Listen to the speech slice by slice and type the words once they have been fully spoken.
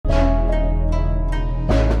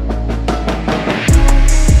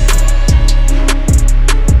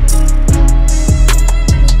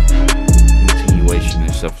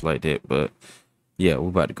like that. But yeah, we're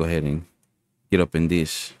about to go ahead and get up in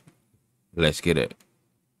this. Let's get it.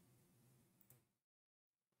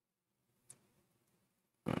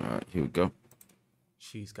 All right, here we go.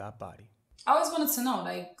 She's got body. I always wanted to know,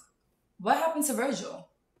 like, what happened to Virgil?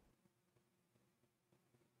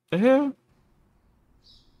 The hell?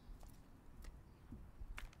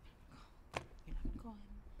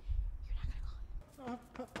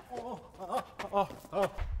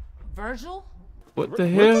 Virgil? What the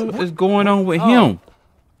hell is going on with him?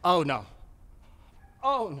 Oh no.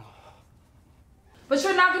 Oh no. But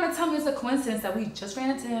you're not gonna tell me it's a coincidence that we just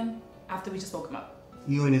ran into him after we just woke him up.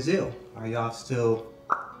 You and Azil, are y'all still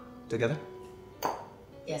together?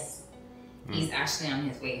 Yes. He's actually on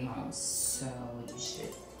his way home, so you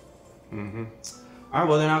should. Mm-hmm. All right,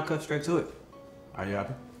 well then I'll cut straight to it. Are you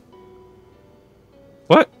happy?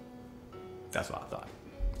 What? That's what I thought.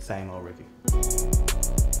 Same old Ricky.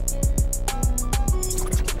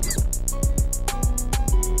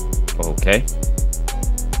 Okay.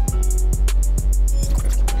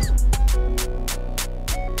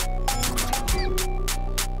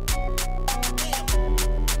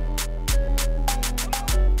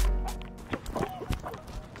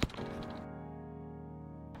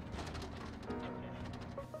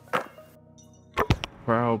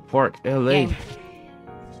 Proud Park, LA.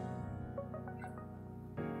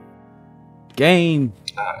 Game.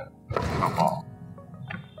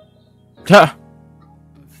 Ha.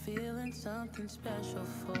 Feeling something special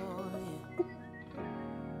for you.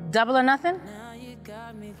 Double or nothing? Now you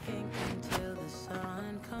got me thinking till the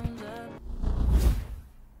sun comes up.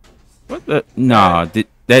 What the? Nah,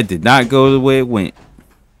 that did not go the way it went.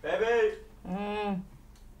 Baby.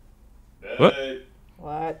 What?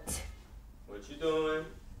 What? What you doing?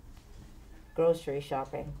 Grocery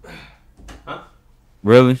shopping. Huh?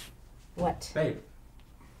 Really? What? Babe.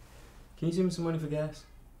 Can you send me some money for gas?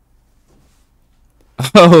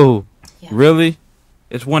 Oh, Yeah. really?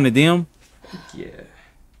 It's one of them? Yeah.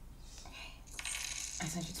 I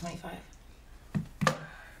sent you 25.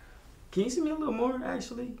 Can you send me a little more,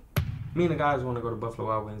 actually? Me and the guys want to go to Buffalo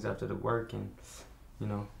Wild Wings after the work and, you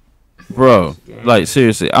know. Bro, like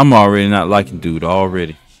seriously, I'm already not liking dude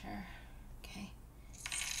already. Sure. Okay.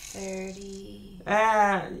 30.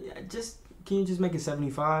 Can you just make it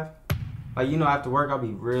 75? Like, you know, after work, I'll be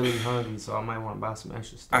really hungry, so I might want to buy some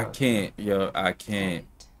extra stuff. I can't, yo, I can't.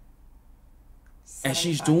 And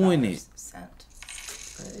she's doing it.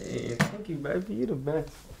 Hey, thank you, baby. You the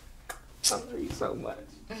best. I love you so much.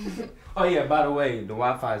 Oh, yeah, by the way, the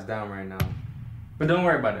Wi-Fi is down right now. But don't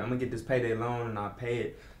worry about it. I'm going to get this payday loan, and I'll pay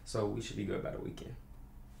it, so we should be good by the weekend.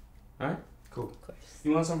 All right? Cool. Of course.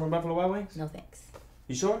 You want something from Buffalo Wild Wings? No thanks.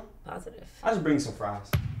 You sure? Positive. I'll just bring some fries.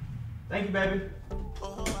 Thank you, baby.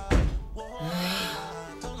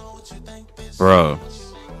 Bro.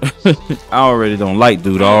 I already don't like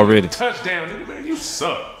dude already. Touchdown, nigga, man, you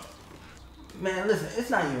suck. Man, listen, it's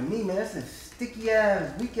not even me, man. It's a sticky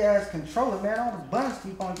ass, weak ass controller, man. All the buttons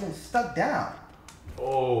keep on getting stuck down.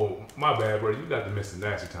 Oh, my bad, bro. You got the Mr.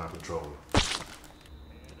 Nasty Time controller.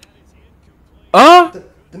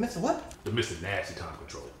 The Mr. what? The Mr. Nasty Time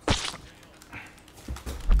controller.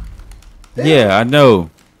 Damn. Yeah, I know.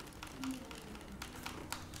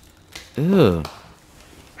 Ugh.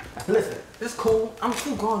 Listen, it's cool. I'm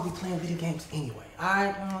too grown to be playing video games anyway.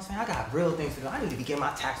 Alright, you know what I'm saying? I got real things to do. I need to be getting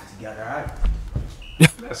my taxes together, alright?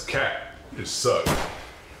 That's cat. You just suck.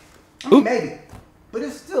 I mean, maybe. But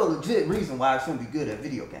it's still a legit reason why I shouldn't be good at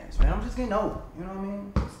video games, man. I'm just getting old. You know what I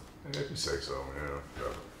mean? Yeah, if you say so, man.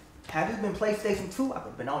 Yeah. Had this been PlayStation 2, I would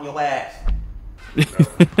have been on your ass.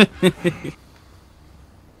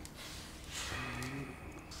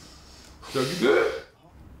 So you good?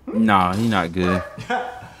 Nah, he not good.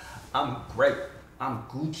 I'm great. I'm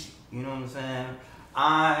Gucci. You know what I'm saying?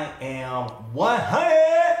 I am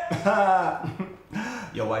 100.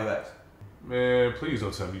 Yo, why you ask? Man, please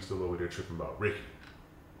don't tell me you still over there tripping about Ricky.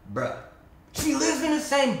 Bruh. She lives in the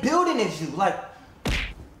same building as you. Like,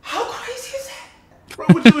 how crazy is that? Bro,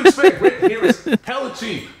 what you expect? Rent here is hella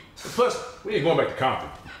cheap. And plus, we ain't going back to Compton.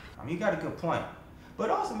 I mean, you got a good point. But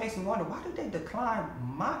it also makes me wonder, why did they decline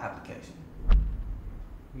my application?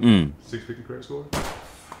 650 credit score?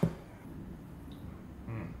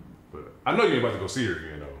 But I know you ain't about to go see her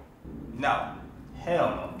again, though. No.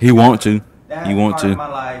 Hell no. He want to. That He want part to. of my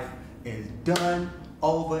life is done,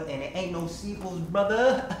 over, and it ain't no sequels,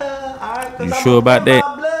 brother. All right, You sure about that?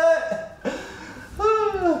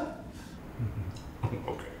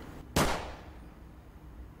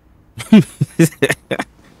 Okay.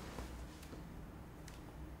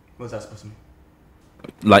 What's that supposed to mean?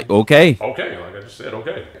 Like, okay. Okay, like I just said,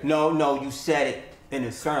 okay. No, you said it in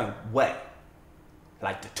a certain way.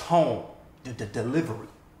 like the tone, the delivery,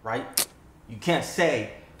 right? You can't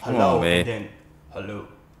say Come hello on, man. and then hello.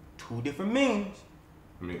 Two different meanings.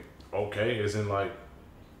 I mean, okay, as in like,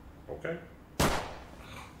 okay.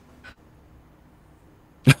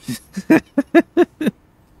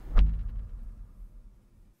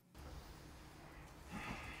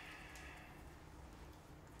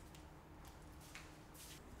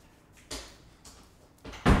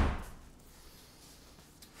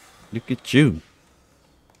 Look at you.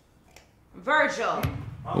 Virgil,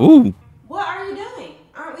 Ooh. what are you doing?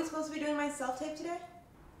 Aren't we supposed to be doing my self-tape today?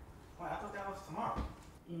 Wait, I thought that was tomorrow.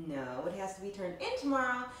 No, it has to be turned in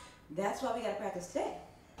tomorrow. That's why we gotta practice today.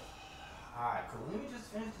 Alright, cool. Let me just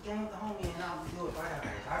finish the game with the homie and I'll do it right after.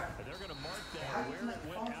 Alright? They're going to mark that where it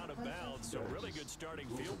went out of bounds. So really good starting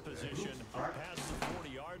field position up past the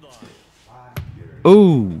 40-yard line.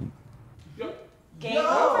 Ooh. Game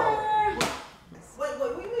over. Wait,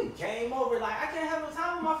 what do you mean game over? Like, I can't have no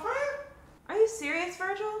time with my friend? Are you serious,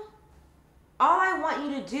 Virgil? All I want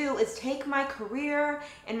you to do is take my career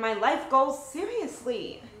and my life goals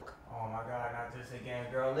seriously. Oh my God, not this again,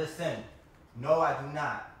 girl. Listen, no, I do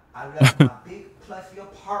not. I left my big plushy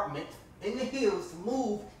apartment in the hills to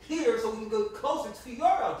move here so we can go closer to your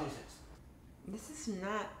auditions. This is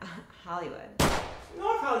not Hollywood.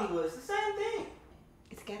 North Hollywood, it's the same thing.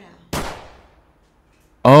 It's ghetto.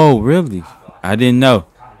 Oh, really? I didn't know.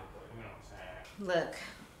 Look,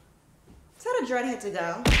 tell the dreadhead to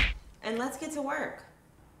go, and let's get to work.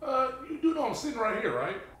 You do know I'm sitting right here,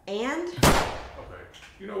 right? And? Okay.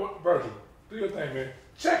 You know what, Virgil? Do your thing, man.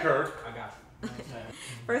 Check her. I got you.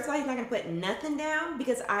 First of all, he's not gonna put nothing down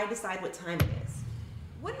because I decide what time it is.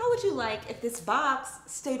 What would you like if this box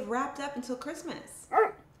stayed wrapped up until Christmas?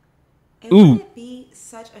 And Ooh. wouldn't it be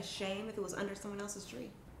such a shame if it was under someone else's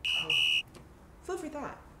tree? Food for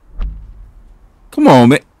thought. Come on,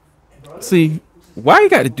 man. See, why you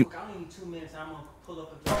got to do? I only need 2 minutes. I'm gonna pull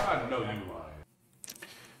up a I know you lying.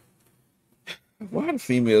 Why the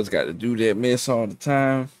females got to do that mess all the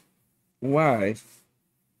time? Why?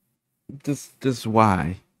 Just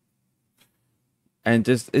why? And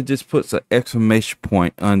it just puts an exclamation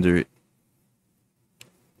point under it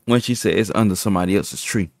when she said it's under somebody else's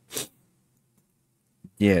tree.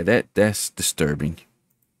 Yeah, that's disturbing.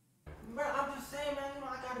 Bro, I'm just saying, man, you know,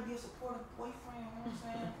 I gotta be a supportive boyfriend, you know what I'm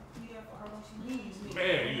saying? Be there for her when she needs me.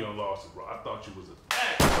 Man, you done lost it, bro. I thought you was an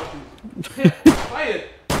act. I thought you was a pimp. Play it.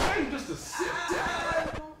 Play it just to sit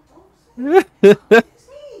down. It's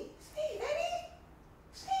me, baby.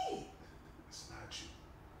 It's me. It's not you.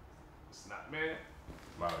 It's not, man.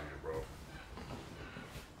 I'm out of here, bro.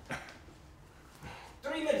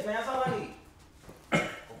 3 minutes, man. That's all I need.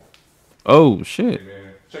 Oh shit! Hey,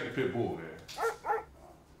 man. Check your pit bull, man.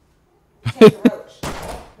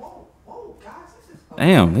 Whoa, guys, this is.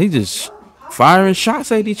 Damn, they just firing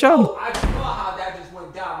shots at each other. Oh, I just know how that just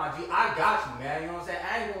went down, my G. I got you, man. You know what I'm saying?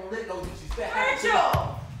 I ain't gonna let no disrespect happen.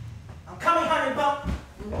 Virgil! I'm coming, honey bump.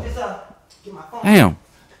 Let me just get my phone. Damn,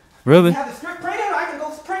 really? You have the script printed, or I can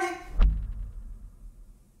go print it.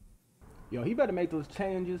 Yo, he better make those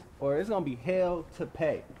changes or it's gonna be hell to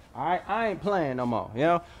pay. All right, I ain't playing no more. You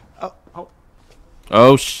know?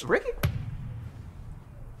 Oh Ricky?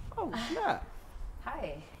 Oh snap!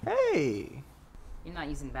 Hi. Hey. You're not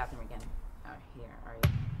using the bathroom again out here, are you?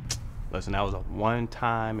 Listen, that was a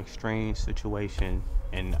one-time extreme situation,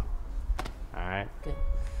 and no. All right. Good.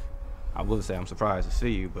 I will say I'm surprised to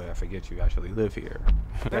see you, but I forget you actually live here.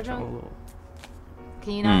 Virgil?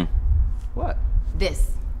 Can you not? What?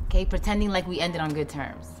 This, okay? Pretending like we ended on good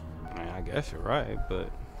terms. I mean, I guess you're right,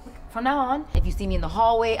 but From now on, if you see me in the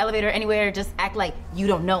hallway, elevator, anywhere, just act like you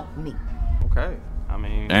don't know me. okay. I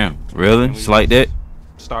mean, damn, really? can we It's like that?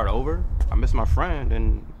 start over. I miss my friend,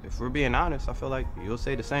 and if we're being honest, I feel like you'll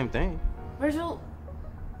say the same thing. Virgil.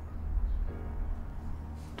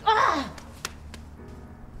 Ah!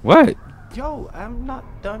 What? Yo, I'm not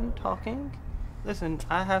done talking. Listen,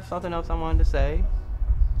 I have something else I wanted to say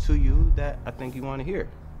to you that I think you want to hear.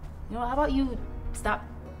 You know, how about you stop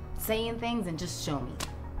saying things and just show me?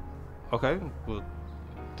 Okay, well,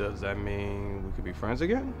 does that mean we could be friends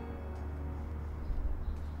again?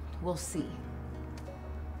 We'll see.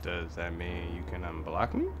 Does that mean you can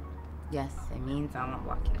unblock me? Yes, it means I'll not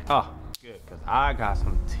block you. Oh, good, because I got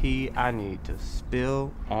some tea I need to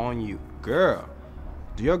spill on you. Girl,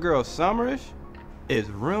 your girl Summerish is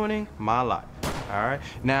ruining my life, all right?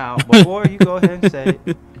 Now, before you go ahead and say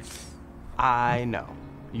it, I know.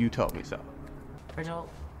 You told me so. Virgil,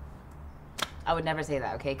 I would never say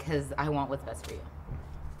that, okay? Because I want what's best for you.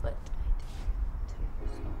 But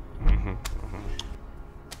I do.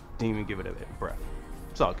 Didn't even give it a breath.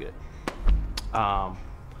 It's all good.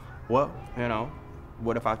 Well, you know,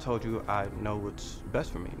 What if I told you I know what's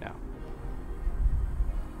best for me now?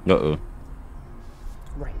 Uh-oh.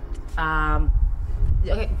 Right.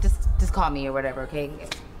 Okay, just call me or whatever, okay?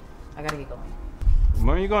 I gotta get going.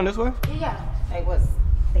 Where are you going, this way? Yeah, I was.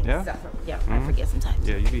 Thanks. Yeah? Yeah, I forget sometimes.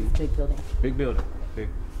 Yeah, you be. Big building. Big builder. Big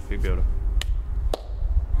builder.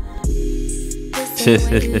 The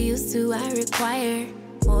way you used to, I require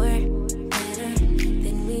more, better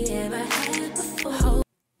than we ever had before.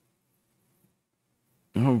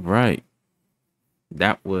 All right.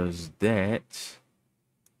 That was that.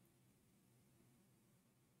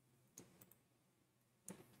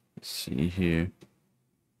 Let's see here.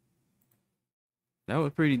 That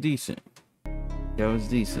was pretty decent. That was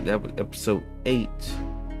decent. That was episode 8.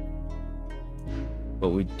 But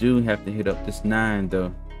we do have to hit up this 9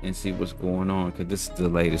 though and see what's going on, because this is the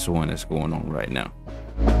latest one that's going on right now.